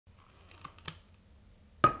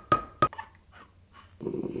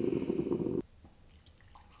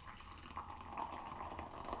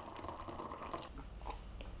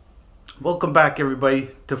Welcome back everybody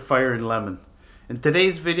to Fire and Lemon. In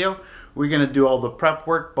today's video we're going to do all the prep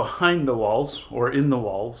work behind the walls or in the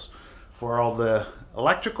walls for all the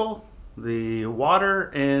electrical, the water,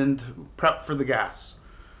 and prep for the gas.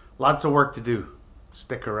 Lots of work to do.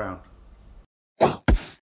 Stick around.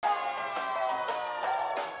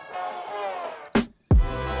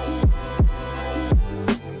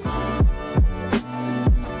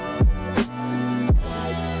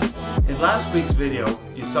 In last week's video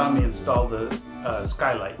you saw me install the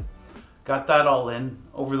skylight. Got that all in.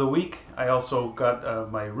 Over the week I also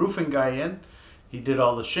got my roofing guy in. He did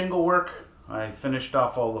all the shingle work. I finished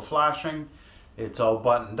off all the flashing. It's all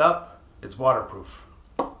buttoned up. It's waterproof.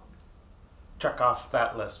 Check off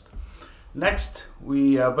that list. Next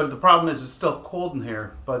but the problem is it's still cold in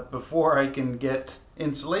here, but before I can get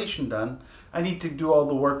insulation done I need to do all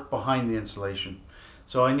the work behind the insulation.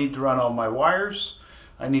 So I need to run all my wires.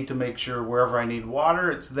 I need to make sure wherever I need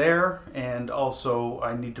water it's there, and also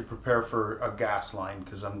I need to prepare for a gas line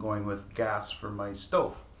because I'm going with gas for my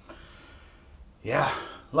stove. Yeah,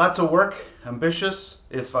 lots of work, ambitious.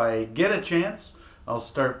 If I get a chance I'll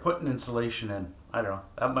start putting insulation in. I don't know,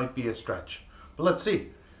 that might be a stretch, but let's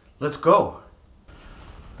see. Let's go.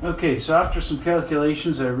 Okay, so after some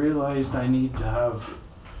calculations I realized I need to have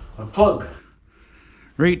a plug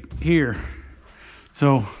right here.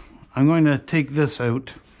 So I'm going to take this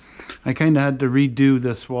out. I kind of had to redo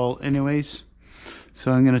this wall anyways.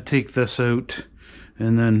 So I'm going to take this out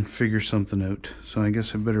and then figure something out. So I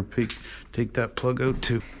guess I better take that plug out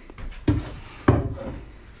too.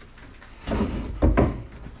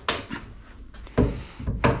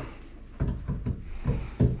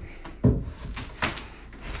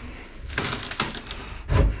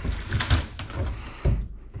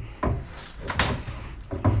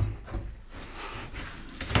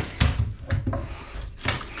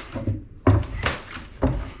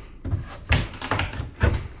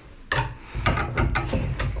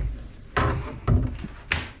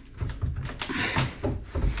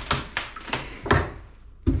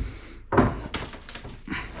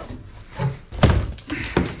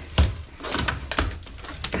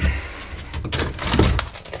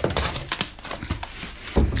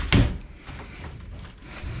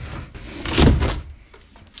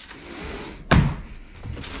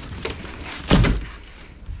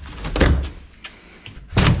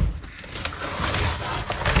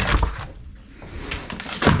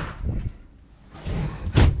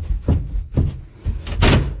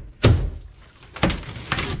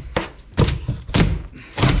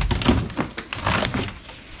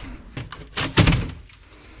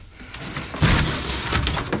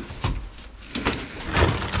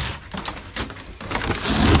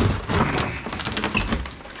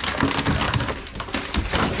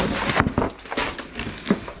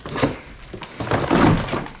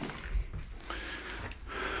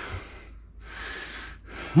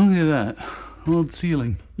 Look at that old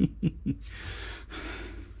ceiling.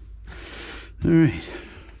 All right,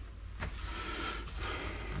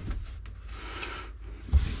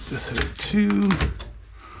 this out too.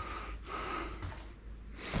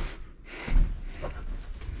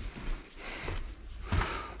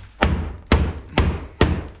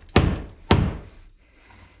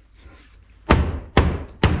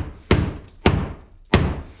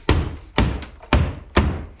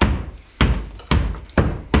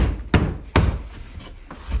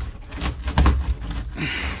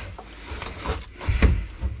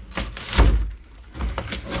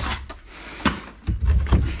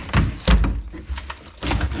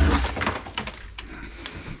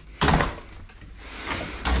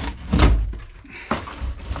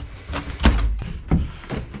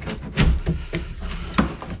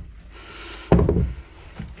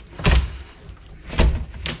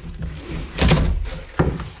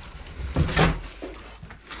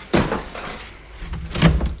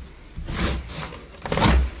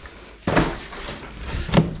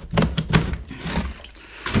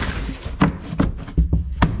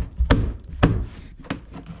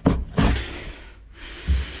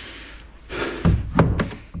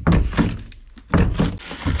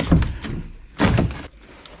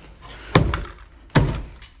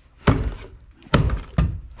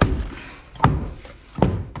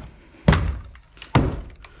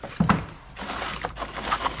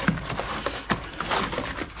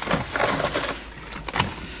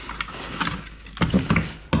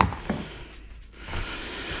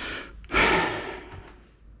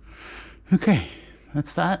 Okay,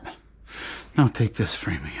 that's that. Now take this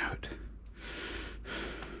framing out.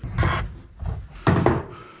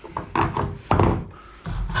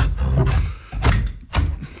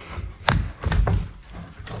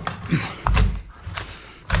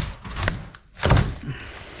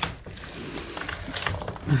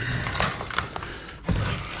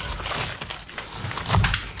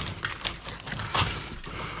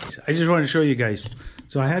 I just want to show you guys.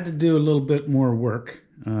 So I had to do a little bit more work.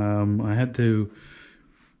 I had to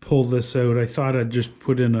pull this out. I thought I'd just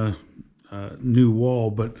put in a new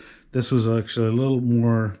wall, but this was actually a little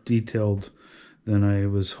more detailed than I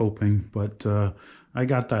was hoping. But I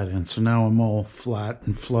got that in. So now I'm all flat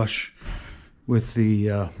and flush with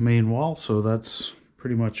the main wall. So that's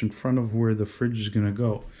pretty much in front of where the fridge is going to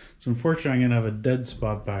go. So unfortunately I'm going to have a dead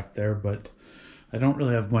spot back there, but I don't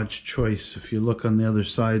really have much choice. If you look on the other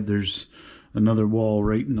side, there's another wall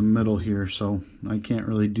right in the middle here, so I can't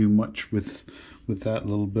really do much with that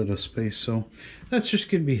little bit of space. So that's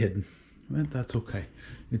just going to be hidden. But that's okay.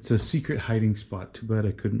 It's a secret hiding spot. Too bad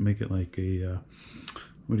I couldn't make it like a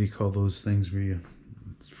what do you call those things where you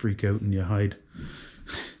freak out and you hide?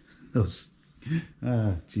 Those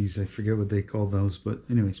geez, I forget what they call those, but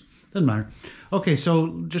anyways, doesn't matter. Okay,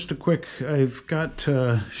 so just a quick, I've got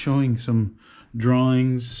showing some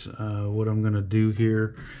drawings, what I'm gonna do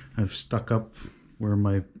here. I've stuck up where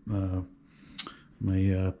my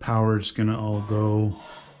power is gonna all go.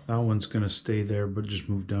 That one's gonna stay there, but just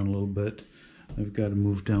move down a little bit. I've got to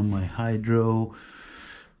move down my hydro.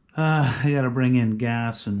 I gotta bring in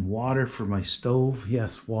gas and water for my stove.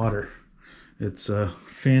 Yes, water. It's a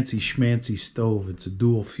fancy schmancy stove. It's a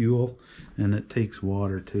dual fuel and it takes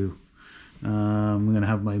water too. I'm going to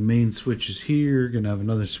have my main switches here. Going to have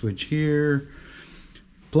another switch here.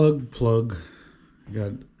 Plug.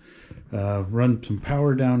 Got run some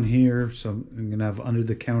power down here. So I'm going to have under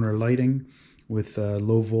the counter lighting with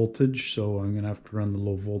low voltage. So I'm going to have to run the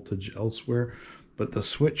low voltage elsewhere. But the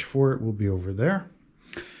switch for it will be over there.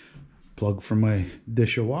 Plug for my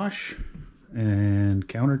dish-a-wash and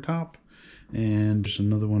countertop. And there's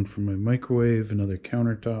another one for my microwave, another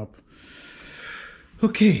countertop.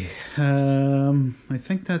 Okay, I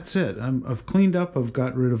think that's it. I've cleaned up, I've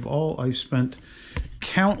got rid of all, I've spent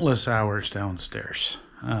countless hours downstairs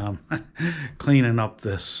cleaning up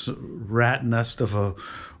this rat nest of a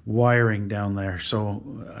wiring down there. So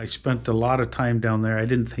I spent a lot of time down there. I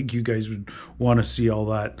didn't think you guys would want to see all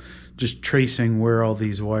that, just tracing where all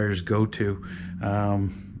these wires go to.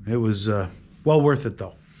 It was well worth it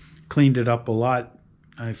though. Cleaned it up a lot.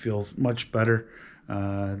 I feel much better.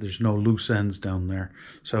 There's no loose ends down there.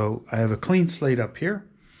 So I have a clean slate up here.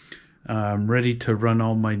 I'm ready to run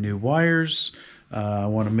all my new wires. I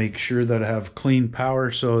want to make sure that I have clean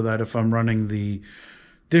power so that if I'm running the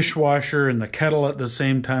dishwasher and the kettle at the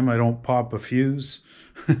same time, I don't pop a fuse.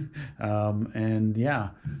 And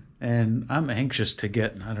yeah, and I'm anxious to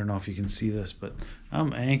get, I don't know if you can see this, but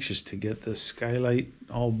I'm anxious to get this skylight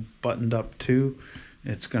all buttoned up too.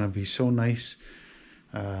 It's going to be so nice.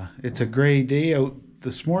 It's a gray day out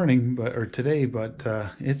this morning, or today, but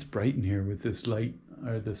it's bright in here with this light,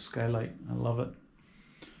 or this skylight. I love it.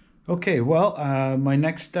 Okay, well, my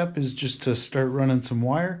next step is just to start running some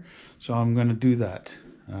wire, so I'm going to do that.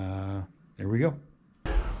 There we go.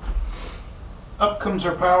 Up comes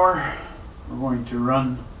our power. We're going to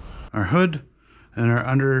run our hood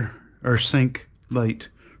and our sink light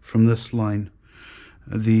from this line.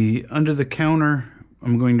 The under the counter,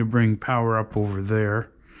 I'm going to bring power up over there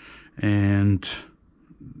and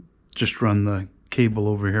just run the cable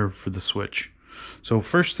over here for the switch. So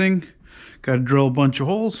first thing, got to drill a bunch of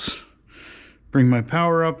holes, bring my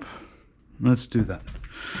power up. Let's do that.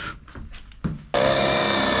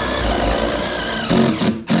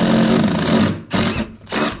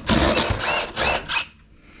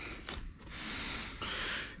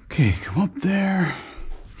 Okay, come up there.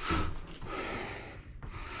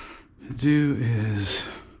 Do is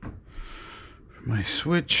for my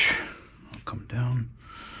switch, I'll come down.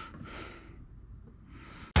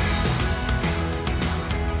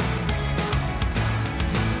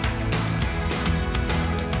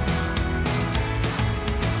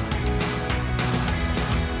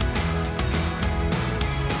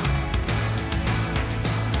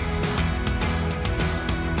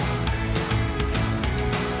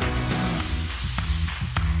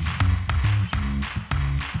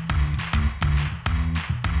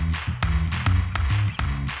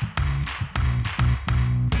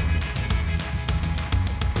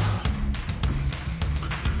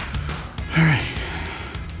 Alright,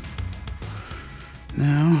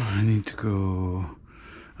 now I need to go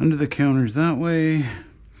under the counters that way.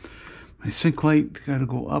 My sink light got to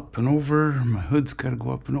go up and over, my hood's got to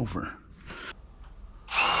go up and over.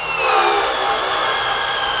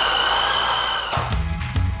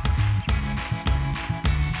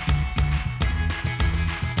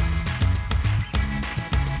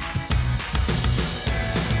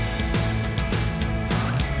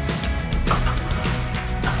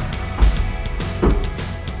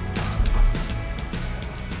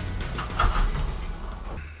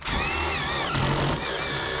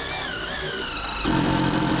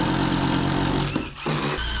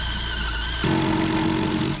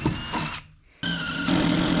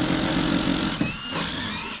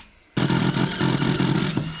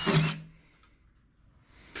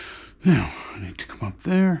 Now, I need to come up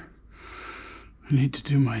there. I need to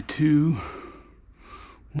do my 2,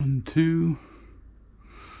 1, 2.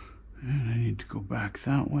 And I need to go back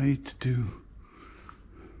that way to do,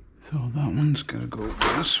 so that one's gotta go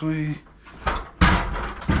this way.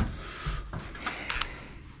 I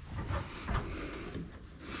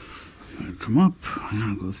come up, I'm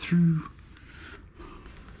gonna go through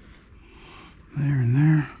there and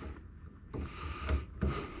there.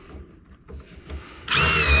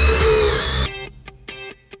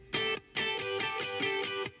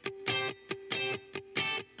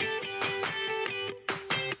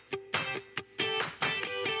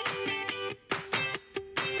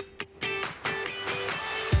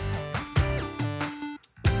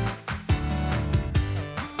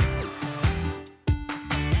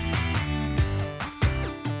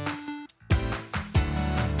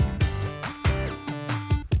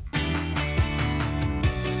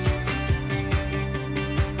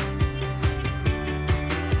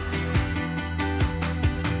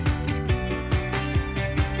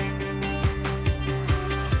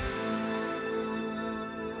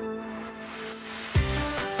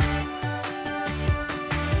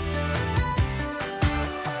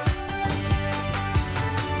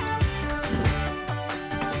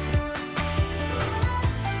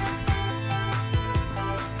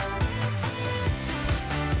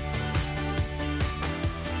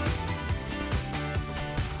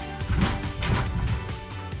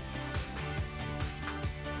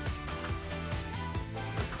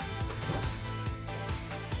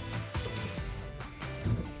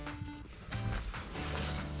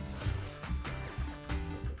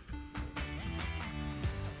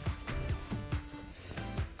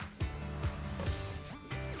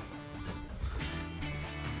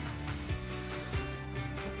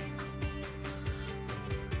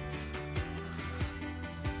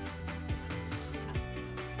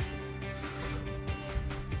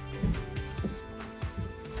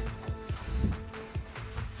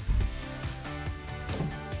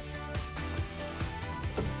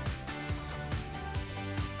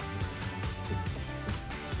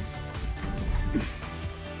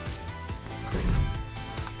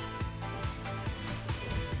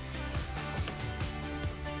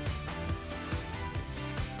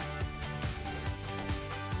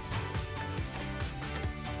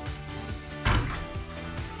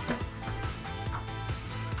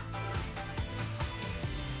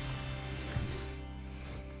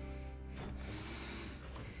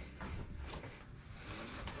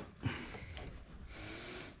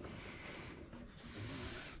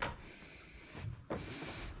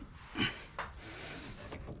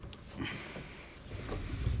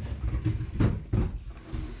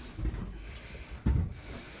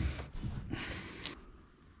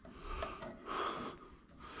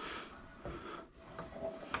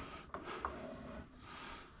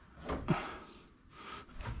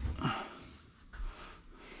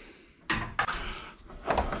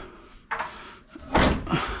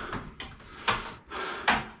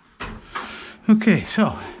 Okay,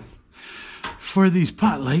 so for these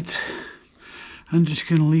pot lights, I'm just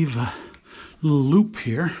gonna leave a little loop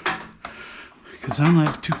here because I only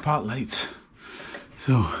have 2 pot lights.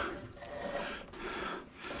 So,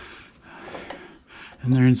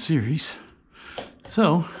 and they're in series.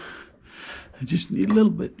 So, I just need a little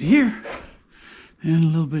bit here and a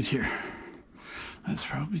little bit here. That's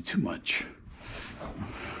probably too much.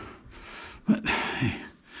 But hey,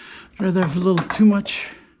 I'd rather have a little too much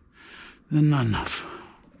than not enough.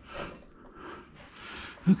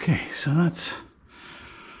 Okay, so that's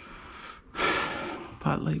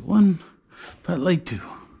pot light 1, pot light 2.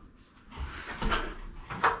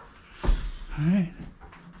 All right.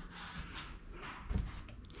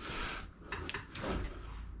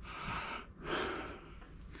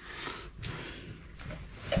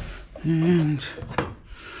 And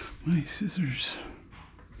my scissors.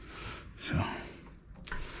 So,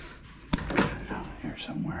 down here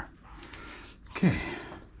somewhere. Okay,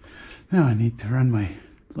 now I need to run my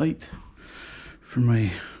light for my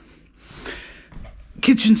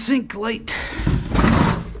kitchen sink light.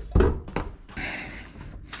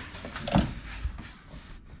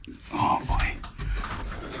 Oh boy.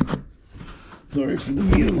 Sorry for the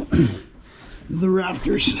view of the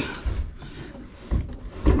rafters.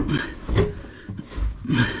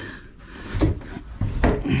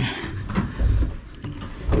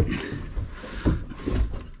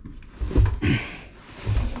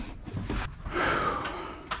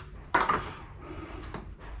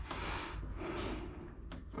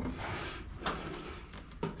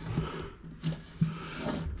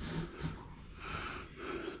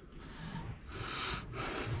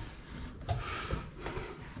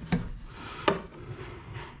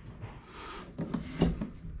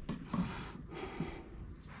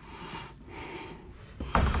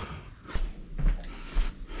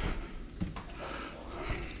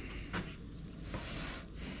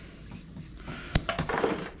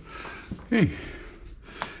 Okay.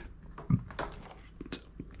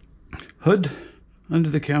 Hood under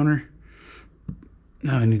the counter.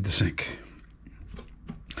 Now I need the sink.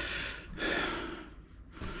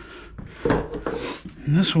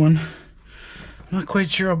 And this one, I'm not quite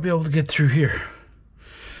sure I'll be able to get through here.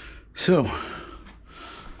 So,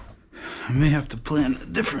 I may have to plan a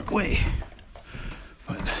different way.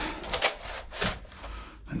 But,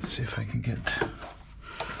 let's see if I can get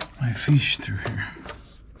my fish through here.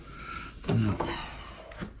 No.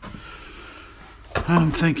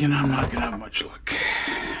 I'm thinking I'm not gonna have much luck.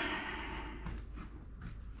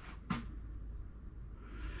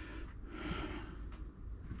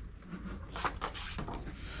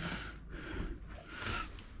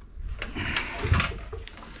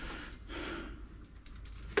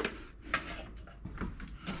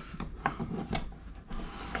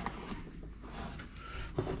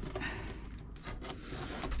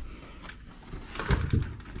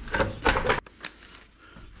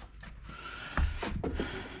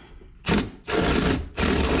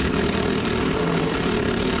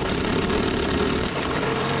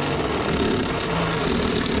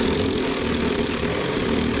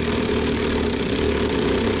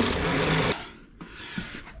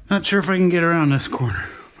 Not sure if I can get around this corner.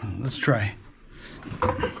 Let's try.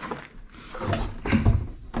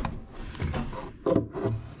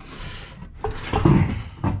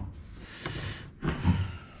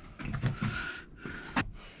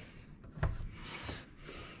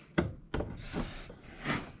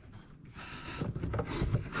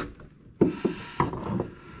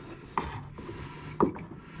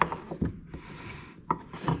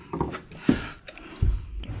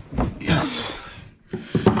 Yes.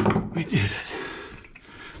 We did it.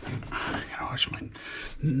 I gotta watch my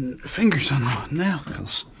fingers on the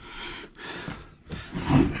nails.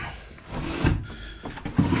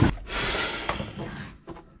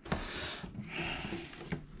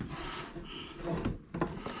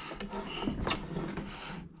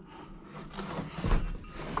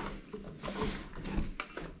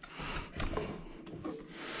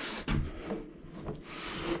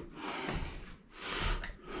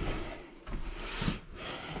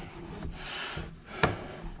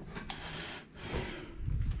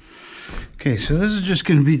 Okay, so this is just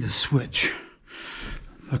going to be the switch,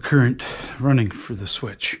 the current running for the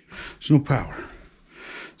switch. There's no power,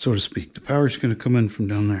 so to speak. The power is going to come in from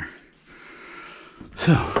down there.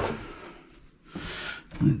 So,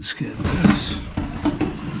 let's get this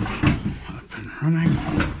up and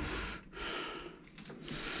running.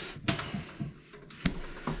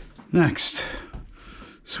 Next,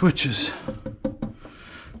 switches.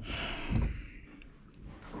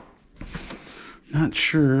 Not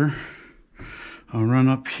sure. I'll run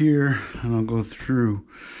up here and I'll go through.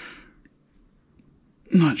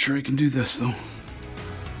 Not sure I can do this though.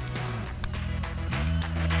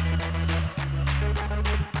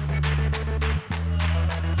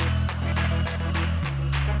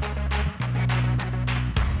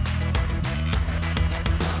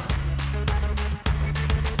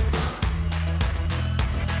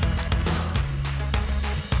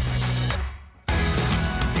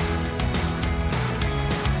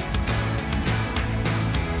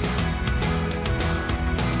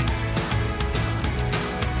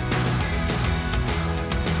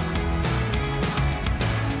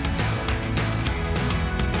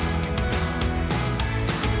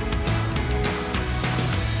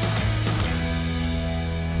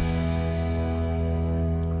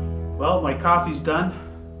 Well, my coffee's done,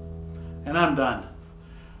 and I'm done.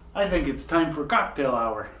 I think it's time for cocktail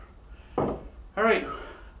hour. All right,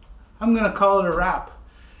 I'm gonna call it a wrap.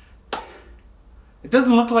 It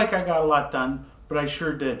doesn't look like I got a lot done, but I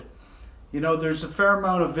sure did. You know, there's a fair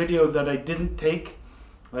amount of video that I didn't take,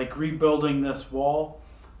 like rebuilding this wall.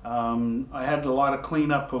 I had a lot of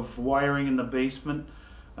cleanup of wiring in the basement.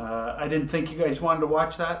 I didn't think you guys wanted to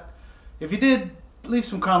watch that. If you did, leave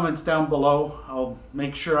some comments down below. I'll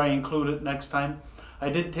make sure I include it next time. I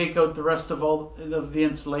did take out the rest of all of the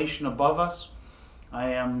insulation above us.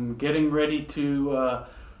 I am getting ready to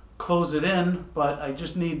close it in, but I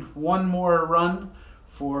just need one more run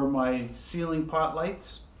for my ceiling pot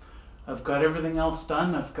lights. I've got everything else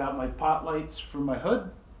done. I've got my pot lights for my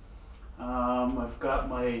hood. I've got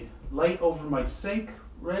my light over my sink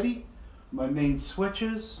ready, my main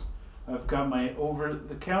switches. I've got my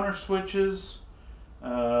over-the-counter switches,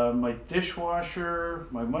 my dishwasher,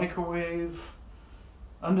 my microwave,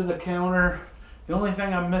 under the counter. The only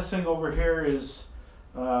thing I'm missing over here is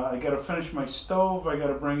I got to finish my stove. I got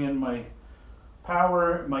to bring in my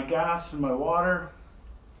power, my gas and my water,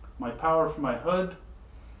 my power for my hood,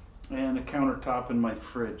 and a countertop in my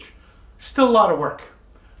fridge. Still a lot of work,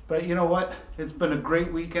 But you know what? It's been a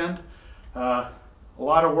great weekend. A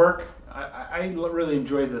lot of work. I really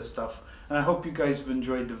enjoy this stuff, and I hope you guys have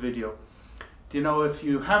enjoyed the video. You know, if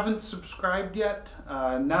you haven't subscribed yet,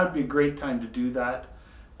 now would be a great time to do that.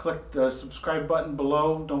 Click the subscribe button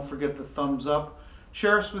below. Don't forget the thumbs up.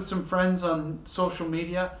 Share us with some friends on social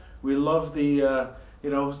media. We love the, you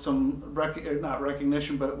know, some not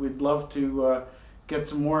recognition, but we'd love to get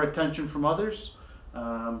some more attention from others.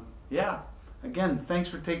 Yeah, again, thanks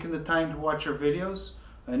for taking the time to watch our videos.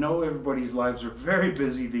 I know everybody's lives are very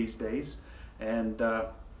busy these days, and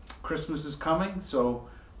Christmas is coming, so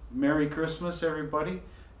Merry Christmas, everybody.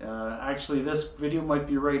 Actually, this video might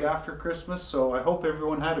be right after Christmas, so I hope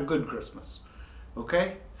everyone had a good Christmas.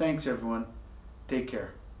 Okay? Thanks, everyone. Take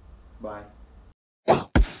care. Bye.